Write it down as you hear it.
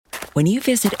When you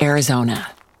visit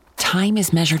Arizona, time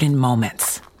is measured in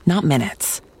moments, not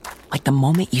minutes. Like the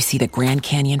moment you see the Grand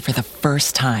Canyon for the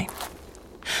first time.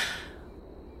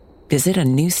 Visit a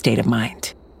new state of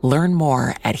mind. Learn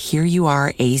more at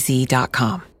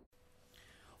hereyouareaz.com.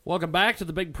 Welcome back to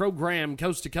the big program,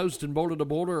 coast to coast and border to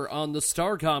border on the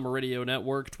Starcom Radio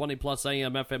Network, 20-plus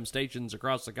AM FM stations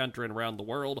across the country and around the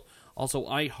world. Also,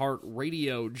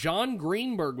 iHeartRadio. John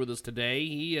Greenburg with us today.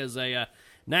 He is a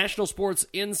national sports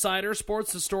insider,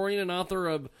 sports historian, and author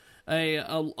of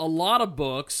a lot of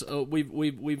books.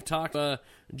 We've talked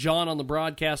John on the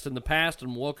broadcast in the past,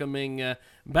 and welcoming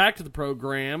back to the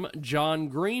program John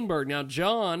Greenburg. Now,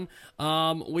 John,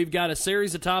 we've got a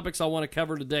series of topics I want to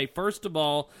cover today. First of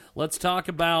all, let's talk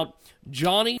about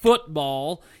Johnny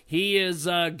Football. He is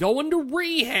going to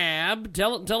rehab.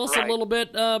 Tell us a little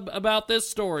bit about this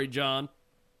story, John.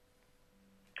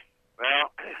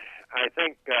 Well, I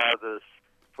think this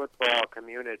football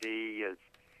community is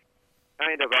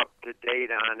kind of up to date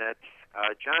on it.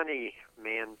 Johnny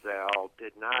Manziel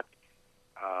did not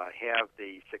have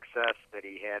the success that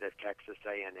he had at Texas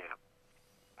A&M.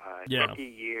 Rookie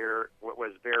year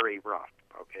was very rough.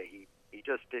 Okay, he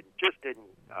just didn't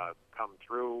come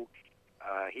through.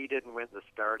 He didn't win the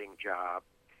starting job,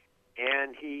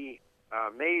 and he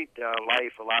made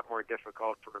life a lot more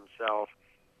difficult for himself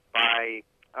by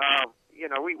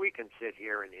we can sit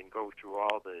here and go through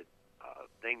all the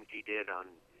things he did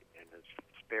in his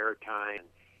spare time.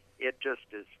 It just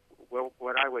is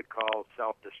what I would call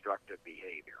self-destructive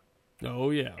behavior.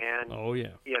 Oh yeah. And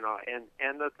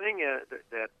and the thing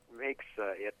that makes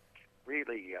it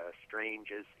really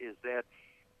strange is that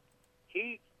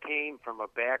he came from a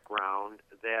background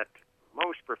that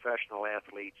most professional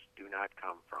athletes do not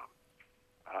come from.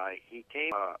 He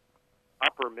came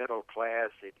upper middle class.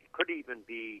 It could even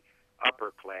be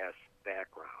upper class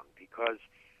background because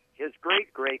his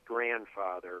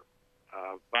great-great-grandfather,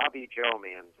 Bobby Joe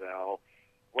Manziel,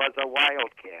 was a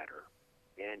wildcatter,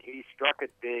 and he struck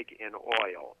it big in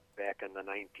oil back in the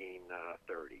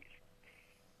 1930s.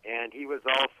 And he was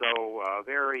also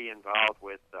very involved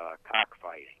with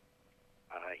cockfighting.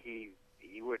 He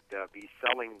would be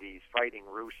selling these fighting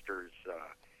roosters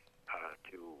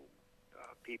to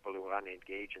people who want to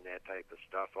engage in that type of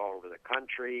stuff all over the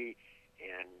country.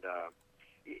 And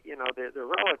the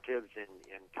relatives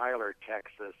in Tyler,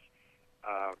 Texas,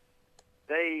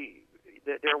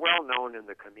 they're well known in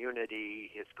the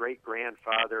community. His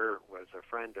great-grandfather was a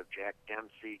friend of Jack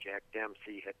Dempsey. Jack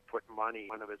Dempsey had put money in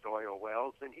one of his oil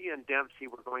wells, and he and Dempsey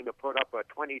were going to put up a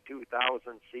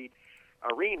 22,000-seat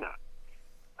arena,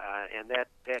 and that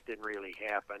didn't really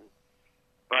happen.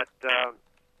 But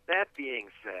that being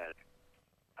said,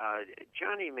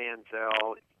 Johnny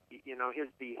Manziel, his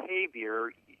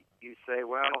behavior, you say,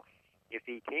 well, if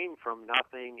he came from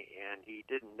nothing and he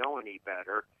didn't know any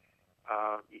better,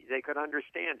 they could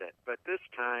understand it. But this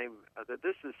time,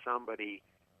 this is somebody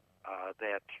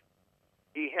that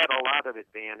he had a lot of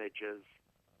advantages,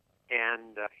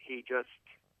 and he just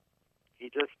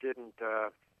didn't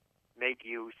make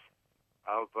use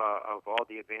of all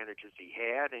the advantages he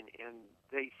had. And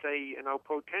they say,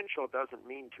 potential doesn't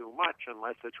mean too much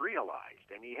unless it's realized.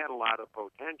 And he had a lot of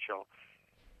potential,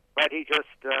 but he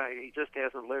just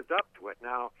hasn't lived up to it.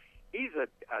 Now, he's a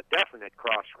definite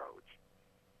crossroads,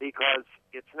 because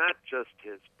it's not just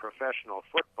his professional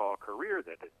football career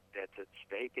that's at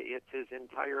stake, it's his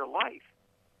entire life.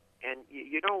 And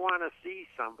you don't want to see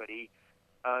somebody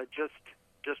just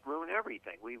ruin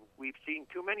everything. We've seen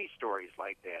too many stories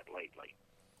like that lately.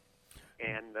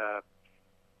 And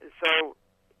so,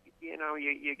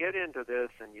 you get into this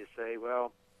and you say,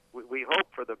 well, we hope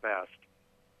for the best.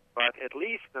 But at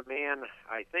least the man,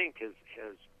 I think, has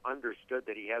understood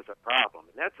that he has a problem.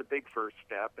 And that's a big first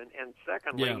step. And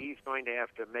secondly, he's going to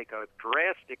have to make a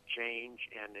drastic change,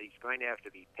 and he's going to have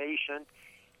to be patient.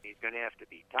 He's going to have to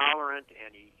be tolerant.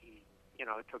 And he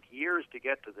it took years to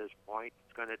get to this point.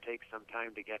 It's going to take some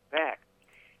time to get back.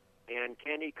 And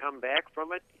can he come back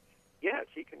from it? Yes,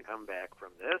 he can come back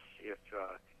from this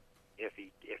if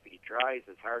he tries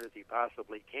as hard as he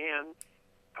possibly can.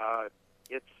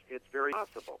 It's very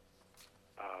possible.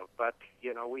 But,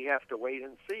 we have to wait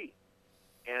and see.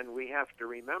 And we have to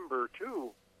remember,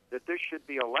 too, that this should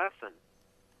be a lesson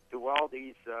to all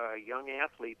these young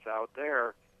athletes out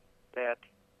there that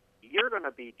you're going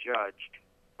to be judged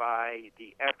by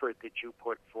the effort that you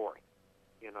put forth.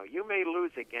 You may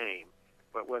lose a game,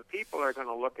 but what people are going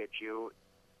to look at you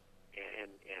and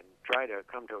try to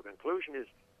come to a conclusion is,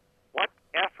 what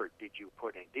effort did you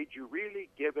put in? Did you really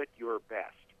give it your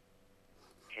best?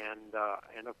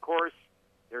 And of course,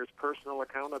 there's personal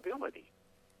accountability,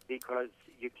 because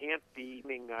you can't be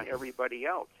everybody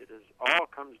else. All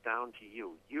comes down to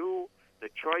you. The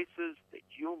choices that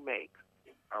you make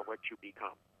are what you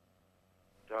become.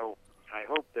 So I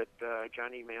hope that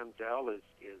Johnny Manziel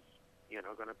is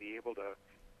going to be able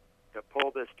to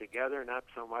pull this together, not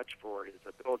so much for his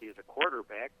ability as a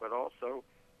quarterback, but also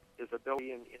his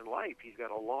ability in life. He's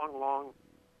got a long, long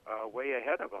way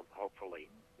ahead of him, hopefully.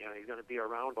 He's going to be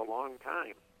around a long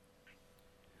time.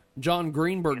 John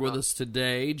Greenburg with us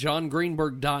today.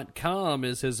 JohnGreenburg.com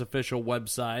is his official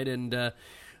website, and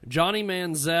Johnny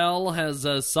Manziel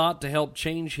has sought to help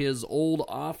change his old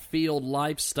off-field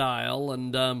lifestyle,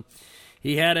 and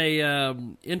he had a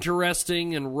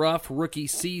interesting and rough rookie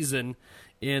season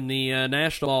in the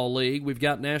National League. We've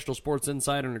got National Sports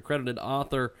Insider and accredited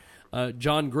author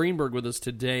John Greenburg with us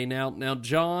today. Now,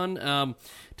 John,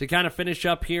 to kind of finish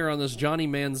up here on this Johnny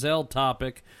Manziel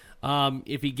topic,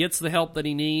 if he gets the help that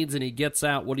he needs and he gets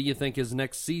out, what do you think his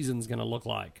next season's going to look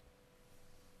like?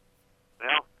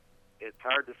 Well, it's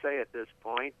hard to say at this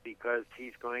point because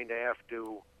he's going to have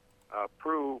to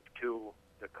prove to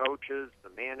the coaches, the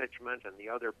management, and the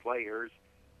other players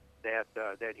that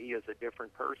he is a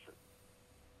different person.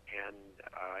 And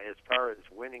as far as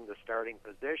winning the starting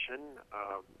position,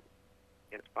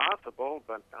 it's possible.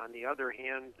 But on the other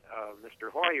hand, Mr.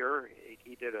 Hoyer,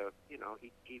 he did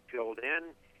he filled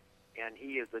in, and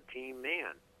he is a team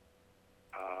man.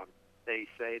 They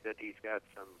say that he's got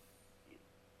some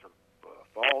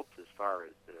faults as far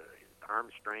as his arm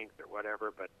strength or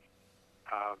whatever, but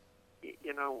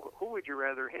who would you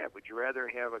rather have? Would you rather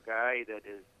have a guy that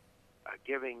is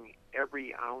giving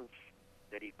every ounce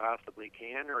that he possibly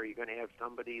can, or are you going to have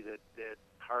somebody that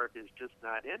heart is just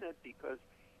not in it? Because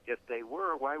if they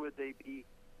were, why would they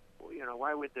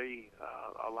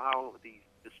allow these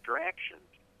distractions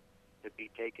to be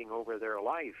taking over their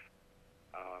life?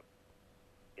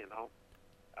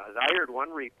 I heard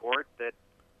one report that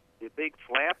the big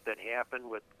flap that happened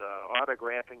with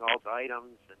autographing all the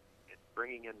items and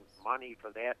bringing in money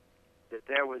for that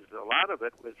was a lot of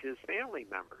it was his family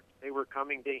members. They were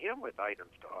coming to him with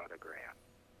items to autograph.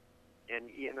 And,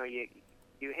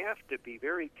 you have to be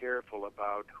very careful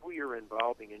about who you're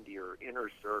involving into your inner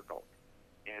circle.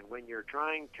 And when you're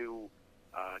trying to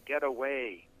get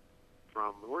away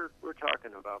from, we're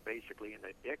talking about basically an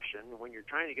addiction. When you're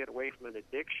trying to get away from an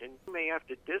addiction, you may have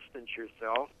to distance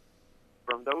yourself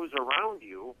from those around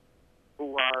you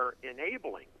who are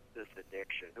enabling this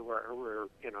addiction, who are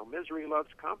misery loves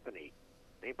company.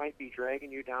 They might be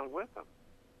dragging you down with them.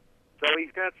 So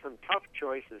he's got some tough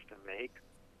choices to make,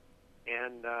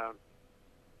 and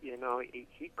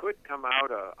he could come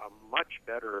out a much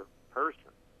better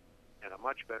person and a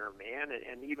much better man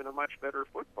and even a much better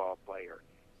football player.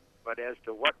 But as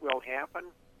to what will happen,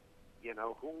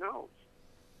 who knows?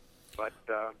 But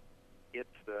it's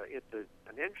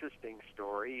an interesting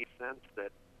story in the sense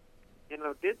that,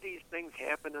 did these things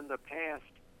happen in the past?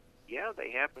 Yeah,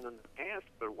 they happened in the past,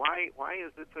 but why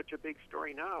is it such a big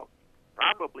story now?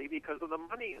 Probably because of the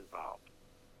money involved.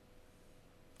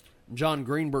 John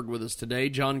Greenburg with us today.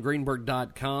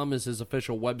 JohnGreenburg.com is his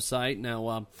official website.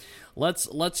 Now,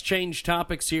 let's change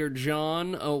topics here,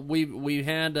 John. We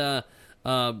had a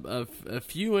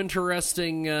few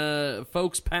interesting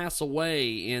folks pass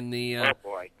away in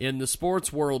the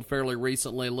sports world fairly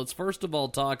recently. Let's first of all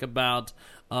talk about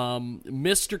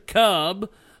Mr. Cub,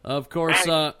 of course,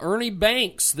 right. Ernie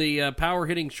Banks, the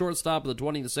power-hitting shortstop of the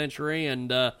 20th century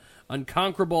and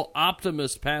unconquerable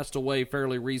optimist, passed away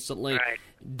fairly recently. Right.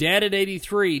 Dad at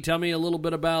 83. Tell me a little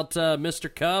bit about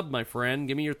Mr. Cub, my friend.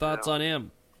 Give me your thoughts on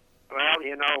him. Well,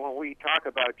 when we talk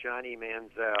about Johnny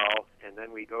Manziel and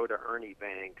then we go to Ernie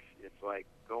Banks, it's like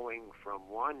going from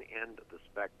one end of the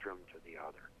spectrum to the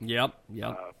other. Yep.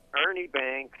 Ernie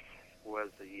Banks was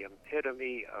the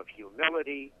epitome of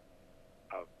humility,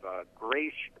 of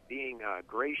being a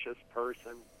gracious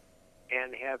person,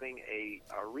 and having a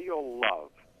real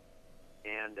love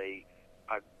and a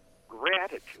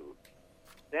gratitude.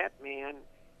 That man,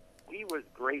 he was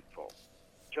grateful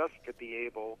just to be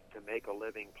able to make a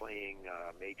living playing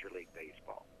Major League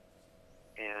Baseball.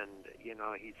 And,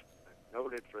 he's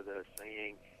noted for the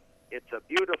saying, "It's a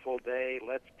beautiful day,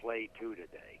 let's play two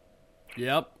today."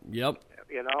 Yep.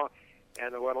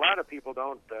 And what a lot of people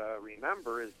don't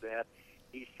remember is that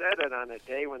he said it on a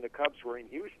day when the Cubs were in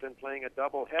Houston playing a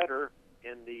doubleheader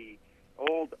in the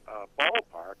old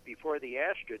ballpark before the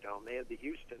Astrodome. They had the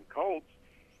Houston Colts,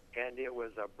 and it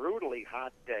was a brutally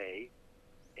hot day.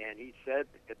 And he said,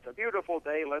 "It's a beautiful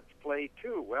day, let's play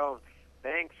two." Well,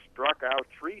 Banks struck out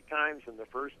 3 times in the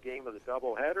first game of the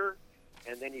doubleheader,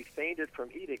 and then he fainted from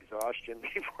heat exhaustion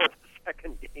before the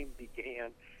second game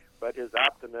began. But his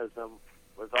optimism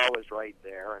was always right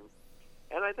there.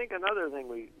 And I think another thing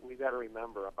we got to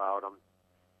remember about him,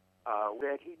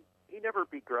 that he never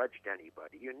begrudged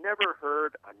anybody. You never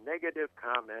heard a negative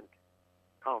comment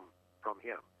come from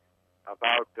him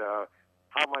about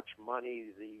how much money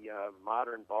the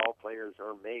modern ball players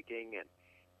are making, and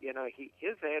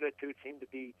his attitude seemed to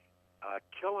be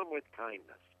kill him with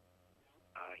kindness.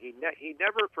 He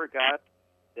never forgot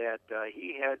that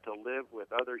he had to live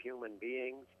with other human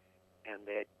beings, and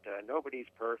that nobody's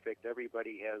perfect.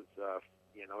 Everybody has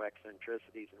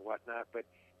eccentricities and whatnot, but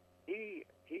he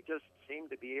just seemed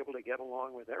to be able to get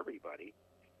along with everybody.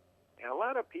 And a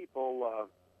lot of people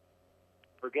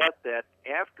forget that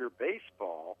after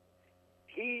baseball,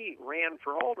 he ran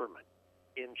for alderman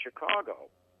in Chicago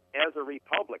as a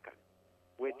Republican,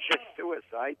 which is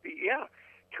suicide. Yeah,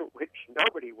 which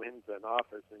nobody wins an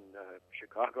office in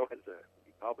Chicago as a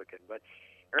Republican. But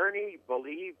Ernie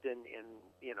believed in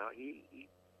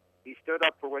he stood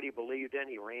up for what he believed in.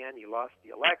 He ran. He lost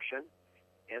the election,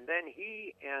 and then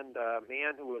he and a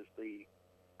man who was the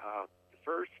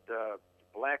first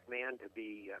black man to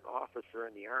be an officer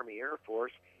in the Army Air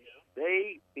Force,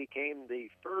 they became the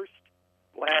first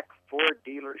black Ford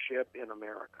dealership in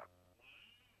America.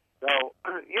 So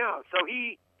so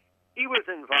he was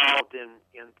involved in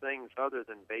things other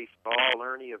than baseball.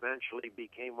 Ernie eventually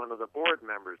became one of the board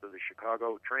members of the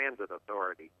Chicago Transit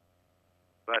Authority.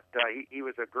 But he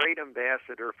was a great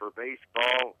ambassador for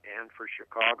baseball and for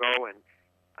Chicago, and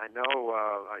I know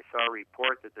I saw a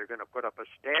report that they're going to put up a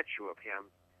statue of him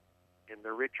in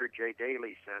the Richard J.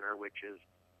 Daley Center, which is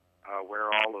where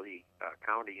all of the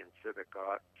county and civic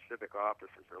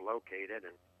offices are located,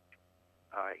 and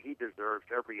he deserves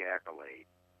every accolade.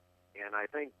 And I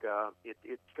think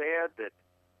it's sad that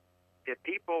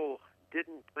people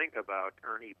didn't think about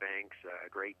Ernie Banks a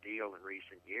great deal in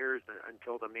recent years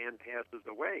until the man passes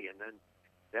away, and then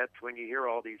that's when you hear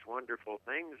all these wonderful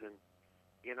things. And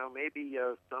maybe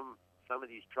some of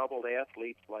these troubled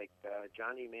athletes like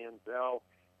Johnny Manziel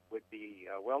would be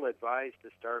well advised to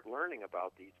start learning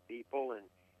about these people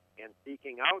and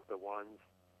seeking out the ones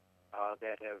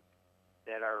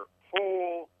that are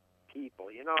whole people.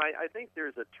 I think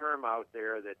there's a term out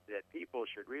there that people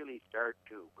should really start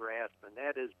to grasp, and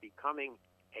that is becoming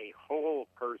a whole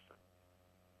person.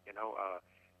 A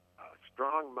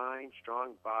strong mind,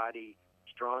 strong body,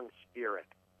 strong spirit.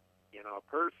 A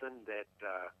person that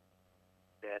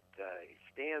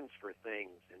stands for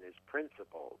things and is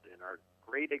principled and are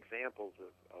great examples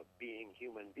of being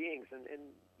human beings. And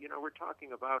we're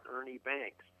talking about Ernie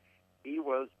Banks. He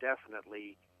was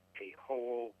definitely a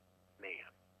whole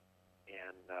man.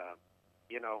 And,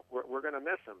 we're going to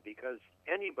miss him, because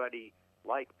anybody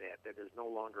like that is no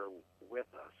longer with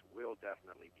us will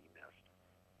definitely be missed.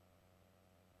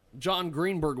 John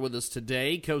Greenburg with us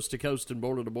today, coast to coast and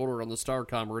border to border on the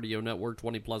Starcom Radio Network,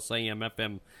 20 plus AM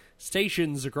FM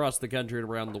stations across the country and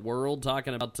around the world,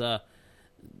 talking about a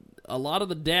lot of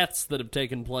the deaths that have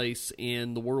taken place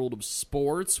in the world of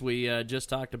sports. We just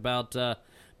talked about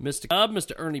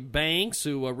Mr. Ernie Banks,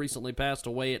 who recently passed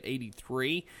away at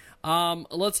 83.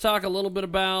 Let's talk a little bit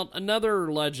about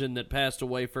another legend that passed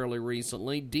away fairly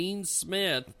recently, Dean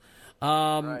Smith.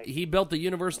 Right. He built the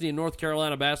University of North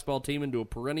Carolina basketball team into a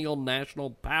perennial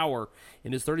national power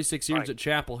in his 36 years at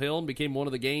Chapel Hill, and became one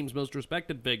of the game's most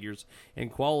respected figures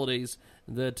and qualities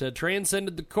that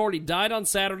transcended the court. He died on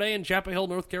Saturday in Chapel Hill,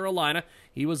 North Carolina.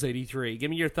 He was 83. Give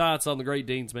me your thoughts on the great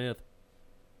Dean Smith.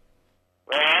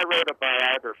 Well, I wrote a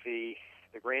biography,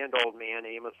 The Grand Old Man,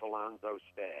 Amos Alonzo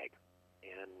Stagg.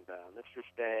 And Mr.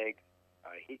 Stagg,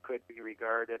 he could be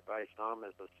regarded by some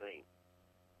as a saint.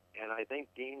 And I think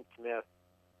Dean Smith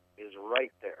is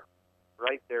right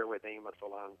there with Amos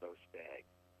Alonzo Stagg.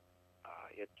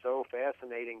 It's so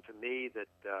fascinating to me that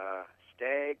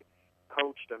Stagg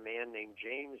coached a man named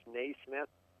James Naismith,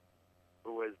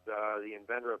 who was the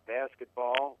inventor of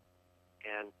basketball,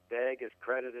 and Stagg is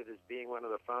credited as being one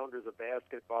of the founders of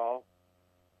basketball.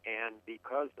 And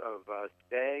because of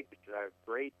Stagg's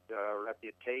great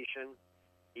reputation,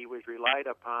 he was relied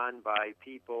upon by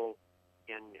people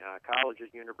in colleges,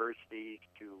 universities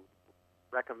to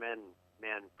recommend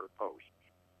men for posts.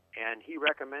 And he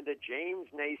recommended James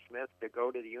Naismith to go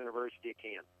to the University of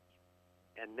Kansas.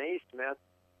 And Naismith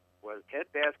was head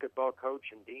basketball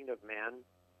coach and dean of men,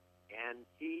 and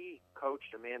he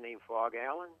coached a man named Fogg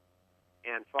Allen,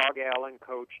 and Fogg Allen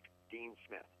coached Dean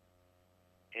Smith.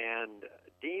 And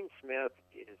Dean Smith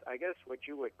is, I guess what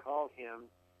you would call him,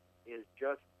 is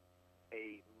just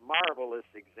a marvelous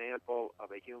example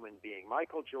of a human being.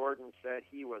 Michael Jordan said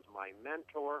he was my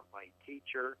mentor, my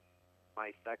teacher,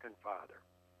 my second father.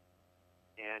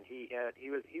 and he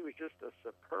was just a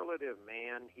superlative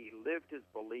man. He lived his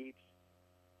beliefs.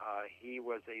 He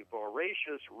was a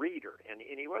voracious reader, and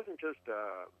he wasn't just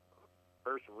a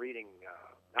person reading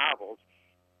novels.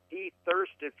 He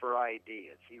thirsted for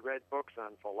ideas. He read books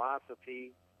on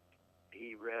philosophy.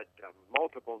 He read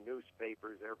multiple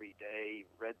newspapers every day,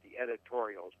 read the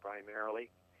editorials primarily.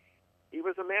 He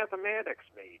was a mathematics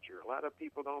major. A lot of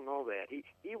people don't know that.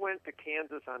 He went to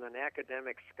Kansas on an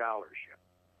academic scholarship.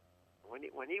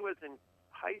 When he was in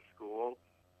high school,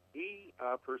 he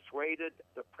persuaded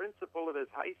the principal of his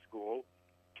high school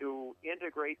to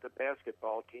integrate the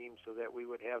basketball team so that we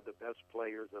would have the best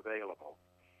players available.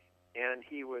 And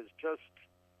he was just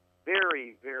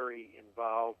very, very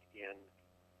involved in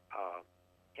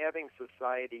having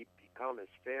society become as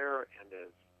fair and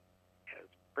as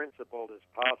principled as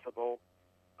possible.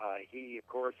 He, of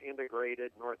course,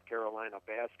 integrated North Carolina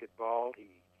basketball.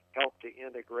 He helped to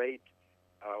integrate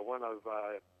one of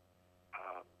the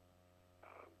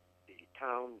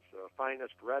town's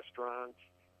finest restaurants.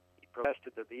 He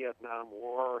protested the Vietnam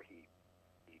War. He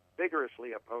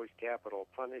vigorously opposed capital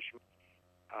punishment.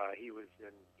 He was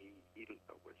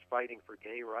fighting for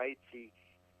gay rights.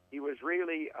 He was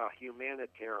really a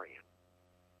humanitarian.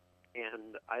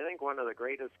 And I think one of the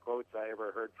greatest quotes I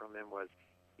ever heard from him was,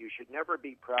 "You should never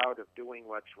be proud of doing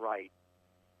what's right.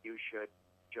 You should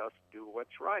just do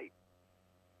what's right."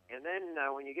 And then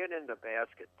when you get into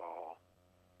basketball,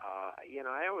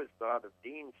 I always thought of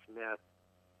Dean Smith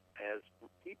as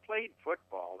he played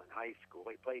football in high school.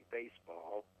 He played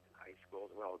baseball in high school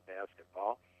as well as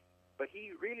basketball. But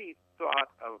he really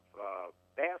thought of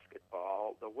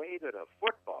basketball the way that a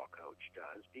football coach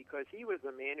does, because he was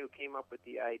the man who came up with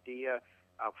the idea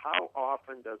of how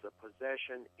often does a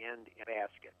possession end in a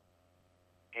basket.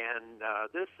 And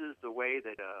this is the way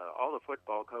that all the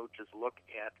football coaches look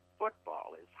at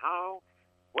football, is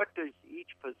what does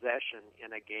each possession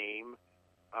in a game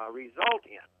result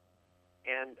in?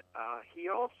 And he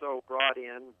also brought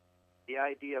in the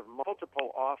idea of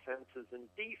multiple offenses and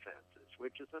defenses,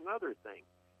 which is another thing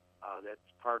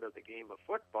that's part of the game of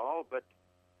football, but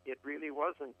it really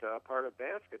wasn't part of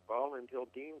basketball until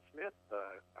Dean Smith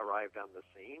arrived on the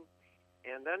scene.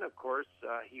 And then, of course,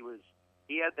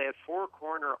 he had that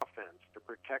four-corner offense to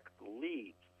protect the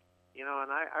leads. And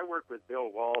I worked with Bill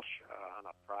Walsh on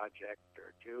a project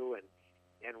or two,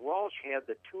 and Walsh had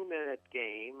the 2-minute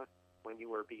game when you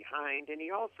were behind, and he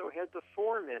also had the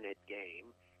 4-minute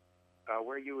game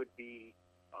where you would be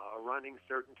running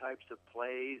certain types of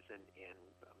plays and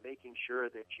making sure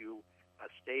that you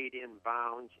stayed in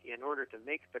bounds in order to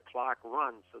make the clock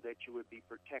run so that you would be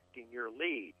protecting your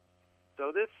lead.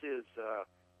 So this is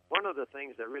one of the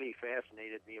things that really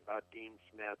fascinated me about Dean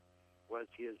Smith was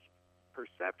his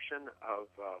perception of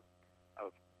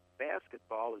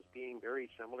basketball as being very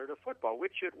similar to football,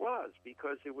 which it was,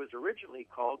 because it was originally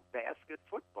called basket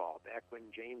football back when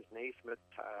James Naismith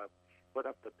put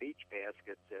up the beach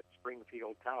baskets at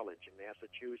Springfield College in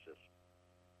Massachusetts.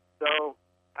 So,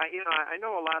 I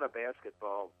know a lot of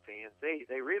basketball fans.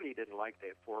 They really didn't like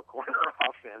that four-corner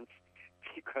offense,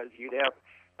 because you'd have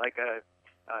like a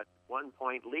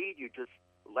 1-point lead. You just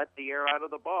let the air out of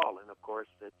the ball, and of course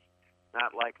it's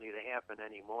not likely to happen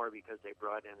anymore because they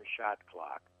brought in a shot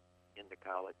clock into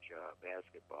college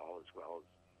basketball as well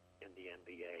as in the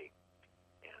NBA.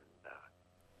 And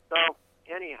so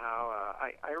anyhow,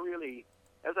 I really,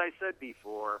 as I said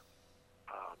before,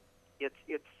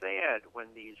 it's sad when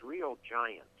these real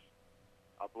giants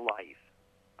of life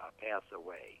pass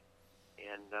away.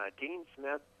 And Dean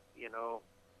Smith,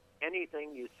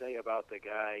 anything you say about the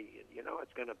guy,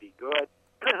 it's going to be good,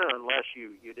 unless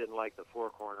you didn't like the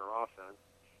four-corner offense,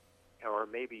 or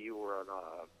maybe you were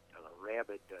a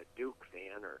rabid Duke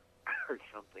fan or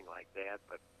something like that.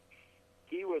 But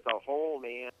he was a whole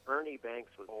man. Ernie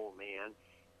Banks was a whole man.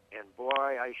 And boy,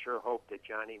 I sure hope that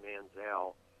Johnny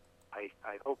Manziel,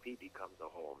 I hope he becomes a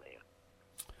whole man.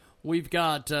 We've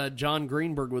got John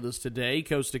Greenburg with us today,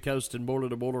 coast to coast and border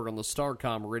to border on the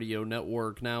Starcom radio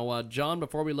network. Now, John,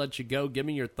 before we let you go, give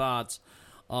me your thoughts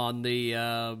on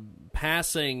the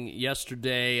passing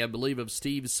yesterday, I believe, of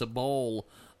Steve Sabol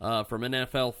from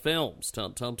NFL Films.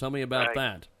 Tell me about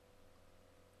that.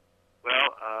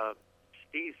 Well,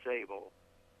 Steve Sabol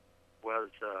was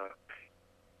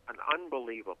an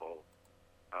unbelievable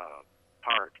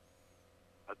part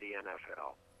of the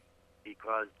NFL,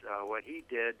 because what he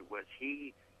did was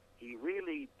he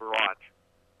really brought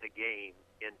the game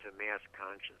into mass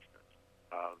consciousness.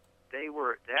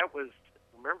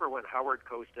 Remember when Howard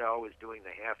Cosell was doing the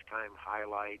halftime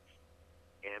highlights,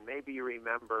 and maybe you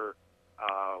remember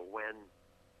when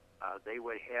they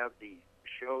would have the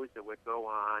shows that would go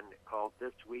on called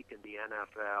This Week in the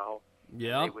NFL.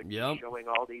 Yeah, they would be showing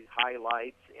all these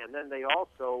highlights, and then they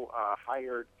also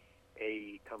hired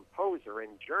a composer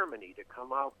in Germany to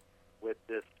come out with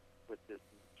this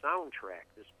soundtrack,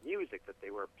 this music that they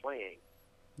were playing.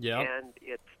 Yeah, and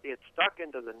it stuck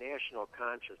into the national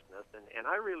consciousness, and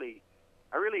I really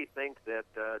think that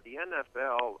the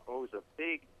NFL owes a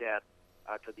big debt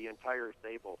to the entire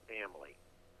Sable family,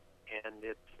 and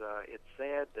it's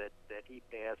sad that he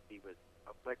passed. He was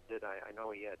afflicted. I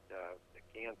know he had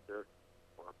a cancer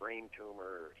or a brain tumor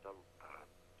or some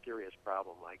serious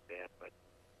problem like that. But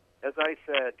as I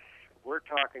said, we're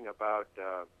talking about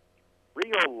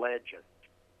real legends: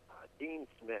 Dean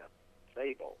Smith,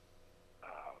 Sable,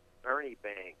 Ernie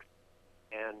Banks,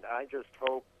 and I just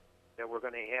hope that we're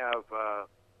going to have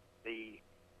the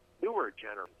newer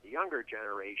generation, the younger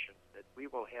generation, that we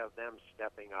will have them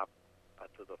stepping up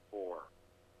to the fore.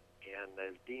 And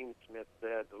as Dean Smith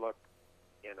said, look,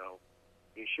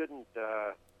 you shouldn't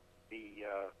be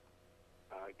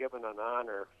given an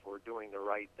honor for doing the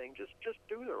right thing. Just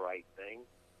do the right thing,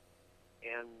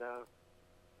 and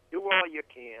do all you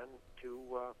can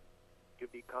to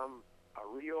become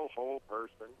a real whole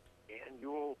person, and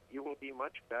you will be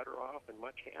much better off and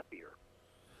much happier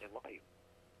in life.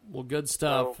 Well, good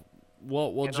stuff. So,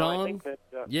 well, John. I think that,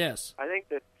 yes. I think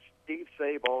that Steve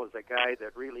Sable is a guy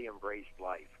that really embraced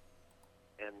life,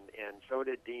 and so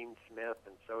did Dean Smith,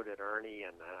 and so did Ernie,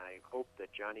 and I hope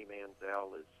that Johnny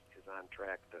Manziel is on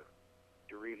track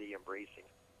to really embracing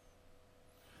it.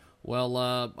 Well,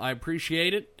 I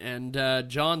appreciate it, and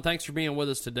John, thanks for being with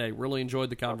us today. Really enjoyed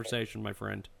the conversation, my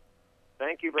friend.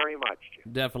 Thank you very much,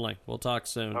 Jim. Definitely. We'll talk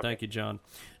soon. Okay. Thank you, John.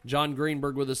 John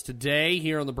Greenburg with us today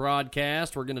here on the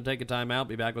broadcast. We're going to take a time out.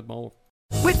 Be back with more.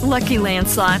 With Lucky Land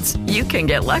Slots, you can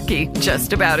get lucky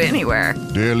just about anywhere.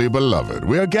 Dearly beloved,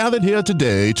 we are gathered here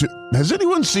today to... Has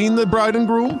anyone seen the bride and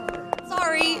groom?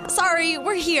 Sorry,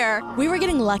 we're here. We were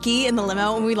getting lucky in the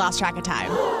limo and we lost track of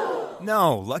time.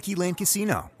 No, Lucky Land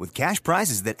Casino, with cash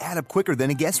prizes that add up quicker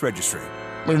than a guest registry.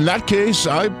 In that case,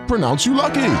 I pronounce you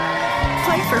lucky.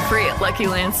 Play for free at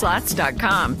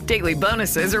LuckyLandSlots.com. Daily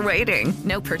bonuses are waiting.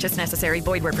 No purchase necessary.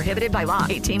 Void where prohibited by law.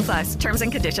 18+. Terms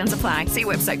and conditions apply. See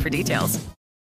website for details.